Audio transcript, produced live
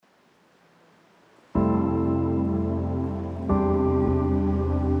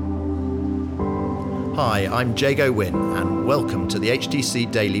Hi, I'm Jago Wynn, and welcome to the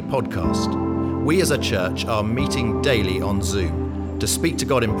HTC Daily Podcast. We as a church are meeting daily on Zoom to speak to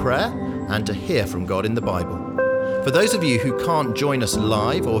God in prayer and to hear from God in the Bible. For those of you who can't join us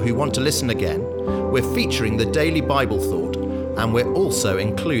live or who want to listen again, we're featuring the Daily Bible Thought, and we're also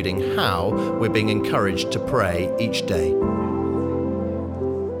including how we're being encouraged to pray each day.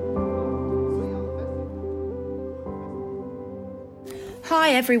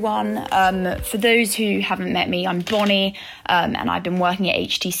 Hi everyone, for those who haven't met me, I'm Bonnie, and I've been working at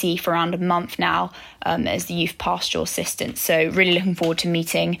HTC for around a month now as the youth pastoral assistant, so really looking forward to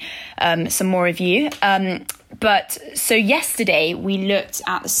meeting some more of you. So yesterday we looked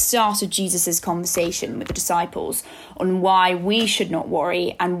at the start of Jesus' conversation with the disciples on why we should not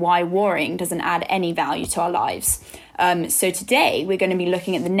worry and why worrying doesn't add any value to our lives. So today we're going to be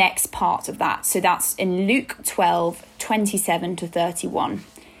looking at the next part of that. So that's in Luke 12:27 to 31.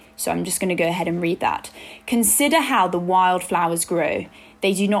 So I'm just going to go ahead and read that. Consider how the wildflowers grow.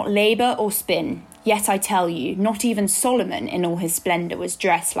 They do not labor or spin. Yet I tell you, not even Solomon in all his splendor was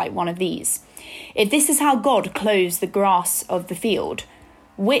dressed like one of these. If this is how God clothes the grass of the field,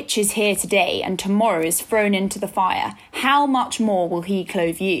 which is here today and tomorrow is thrown into the fire, how much more will he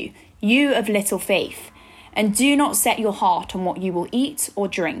clothe you, you of little faith? And do not set your heart on what you will eat or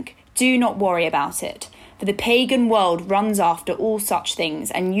drink. Do not worry about it. For the pagan world runs after all such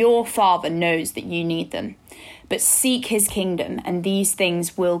things, and your Father knows that you need them. But seek his kingdom, and these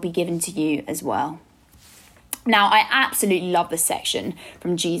things will be given to you as well. Now, I absolutely love this section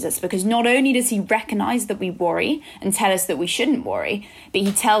from Jesus because not only does he recognize that we worry and tell us that we shouldn't worry, but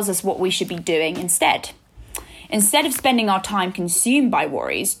he tells us what we should be doing instead. Instead of spending our time consumed by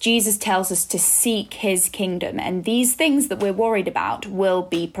worries, Jesus tells us to seek his kingdom, and these things that we're worried about will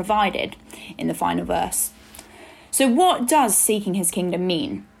be provided in the final verse. So what does seeking his kingdom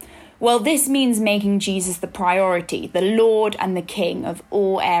mean? Well, this means making Jesus the priority, the Lord and the King of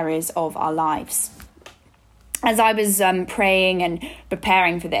all areas of our lives. As I was praying and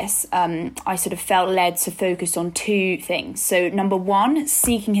preparing for this, I sort of felt led to focus on two things. So number one,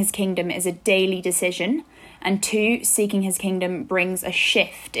 seeking his kingdom is a daily decision. And two, seeking his kingdom brings a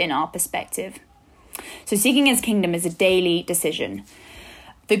shift in our perspective. So seeking his kingdom is a daily decision.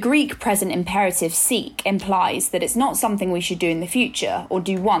 The Greek present imperative seek implies that it's not something we should do in the future or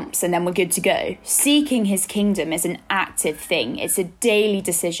do once and then we're good to go. Seeking his kingdom is an active thing. It's a daily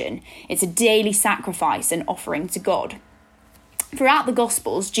decision. It's a daily sacrifice and offering to God. Throughout the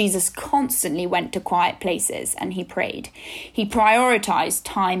Gospels, Jesus constantly went to quiet places and he prayed. He prioritized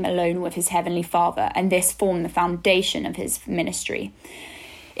time alone with his heavenly Father, and this formed the foundation of his ministry.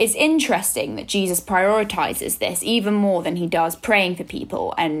 It's interesting that Jesus prioritizes this even more than he does praying for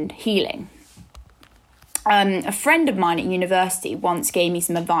people and healing. A friend of mine at university once gave me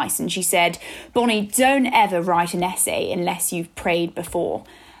some advice, and she said, "Bonnie, don't ever write an essay unless you've prayed before."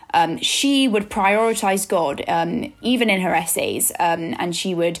 She would prioritize God, even in her essays, and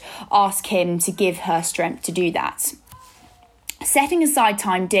she would ask him to give her strength to do that. Setting aside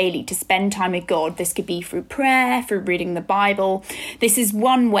time daily to spend time with God, this could be through prayer, through reading the Bible. This is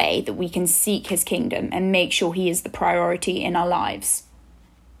one way that we can seek his kingdom and make sure he is the priority in our lives.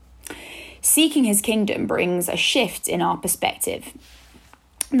 Seeking his kingdom brings a shift in our perspective.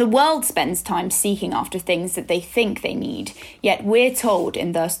 The world spends time seeking after things that they think they need, yet we're told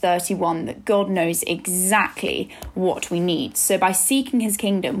in verse 31 that God knows exactly what we need. So by seeking his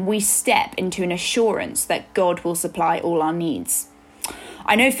kingdom, we step into an assurance that God will supply all our needs.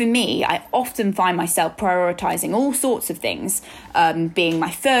 I know for me, I often find myself prioritizing all sorts of things, being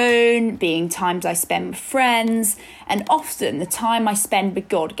my phone, being times I spend with friends, and often the time I spend with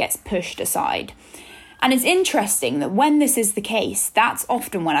God gets pushed aside. And it's interesting that when this is the case, that's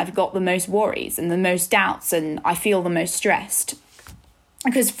often when I've got the most worries and the most doubts and I feel the most stressed.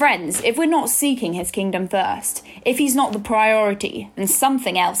 Because friends, if we're not seeking his kingdom first, if he's not the priority, then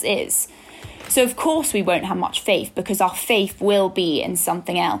something else is. So of course we won't have much faith because our faith will be in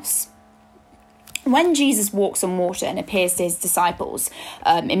something else. When Jesus walks on water and appears to his disciples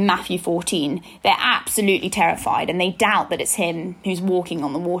in Matthew 14, they're absolutely terrified and they doubt that it's him who's walking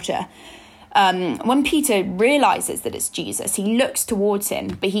on the water. When Peter realizes that it's Jesus, he looks towards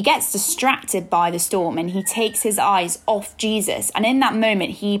him, but he gets distracted by the storm and he takes his eyes off Jesus. And in that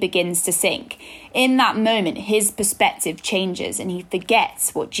moment, he begins to sink. In that moment, his perspective changes and he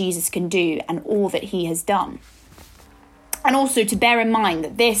forgets what Jesus can do and all that he has done. And also to bear in mind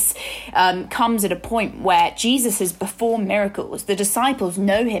that this comes at a point where Jesus has performed miracles. The disciples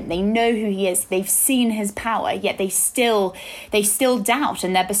know him. They know who he is. They've seen his power, yet they still doubt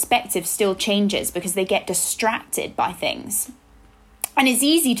and their perspective still changes because they get distracted by things. And it's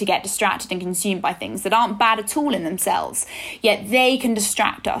easy to get distracted and consumed by things that aren't bad at all in themselves, yet they can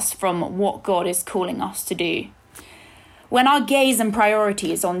distract us from what God is calling us to do. When our gaze and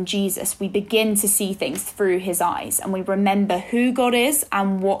priority is on Jesus, we begin to see things through his eyes, and we remember who God is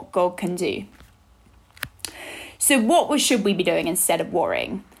and what God can do. So what should we be doing instead of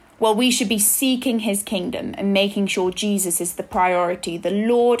worrying? Well, we should be seeking his kingdom and making sure Jesus is the priority, the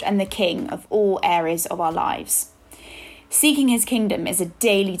Lord and the King of all areas of our lives. Seeking his kingdom is a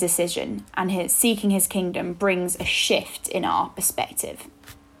daily decision, and seeking his kingdom brings a shift in our perspective.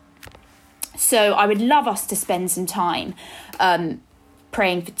 So I would love us to spend some time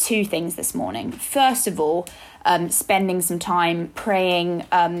praying for two things this morning. First of all, spending some time praying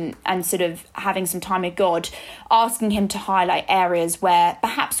and sort of having some time with God, asking him to highlight areas where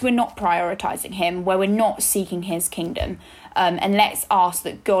perhaps we're not prioritizing him, where we're not seeking his kingdom. And let's ask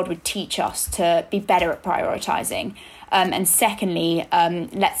that God would teach us to be better at prioritizing. And secondly,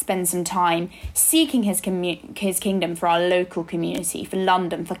 let's spend some time seeking his kingdom for our local community, for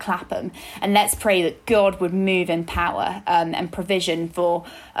London, for Clapham. And let's pray that God would move in power and provision for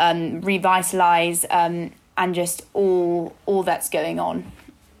Revitalise and just all that's going on.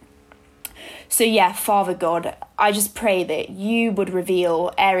 So yeah, Father God, I just pray that you would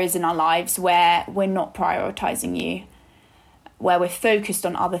reveal areas in our lives where we're not prioritizing you, where we're focused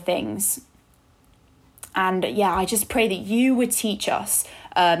on other things. And yeah, I just pray that you would teach us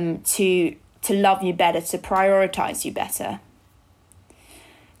to love you better, to prioritize you better.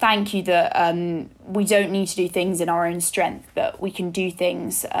 Thank you that we don't need to do things in our own strength, but we can do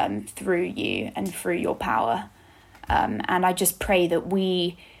things through you and through your power. And I just pray that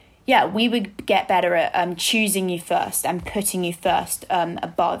we would get better at choosing you first and putting you first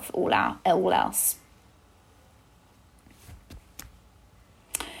above all else.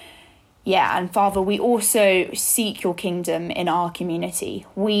 Yeah, and Father, we also seek your kingdom in our community.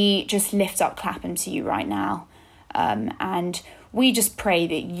 We just lift up Clapham to you right now. And we just pray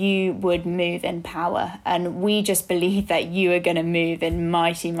that you would move in power. And we just believe that you are going to move in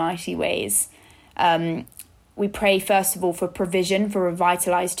mighty, mighty ways. We pray, first of all, for provision for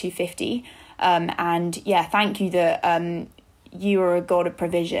Revitalise 250. And yeah, thank you that you are a God of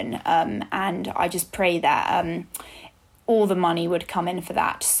provision. And I just pray that all the money would come in for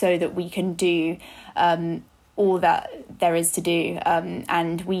that so that we can do all that there is to do,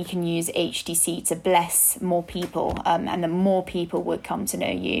 and we can use HTC to bless more people, and that more people would come to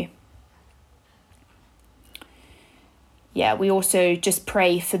know you. Yeah, we also just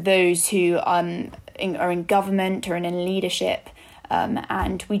pray for those who are in government or in leadership,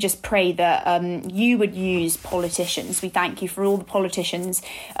 and we just pray that you would use politicians. We thank you for all the politicians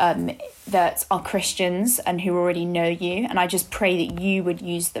that are Christians and who already know you. And I just pray that you would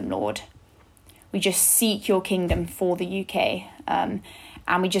use them, Lord. We just seek your kingdom for the UK. And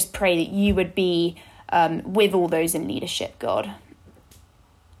we just pray that you would be with all those in leadership, God.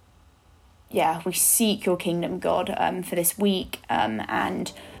 Yeah, we seek your kingdom, God, for this week.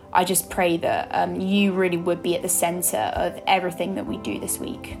 And I just pray that you really would be at the centre of everything that we do this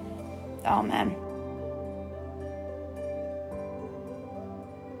week. Amen.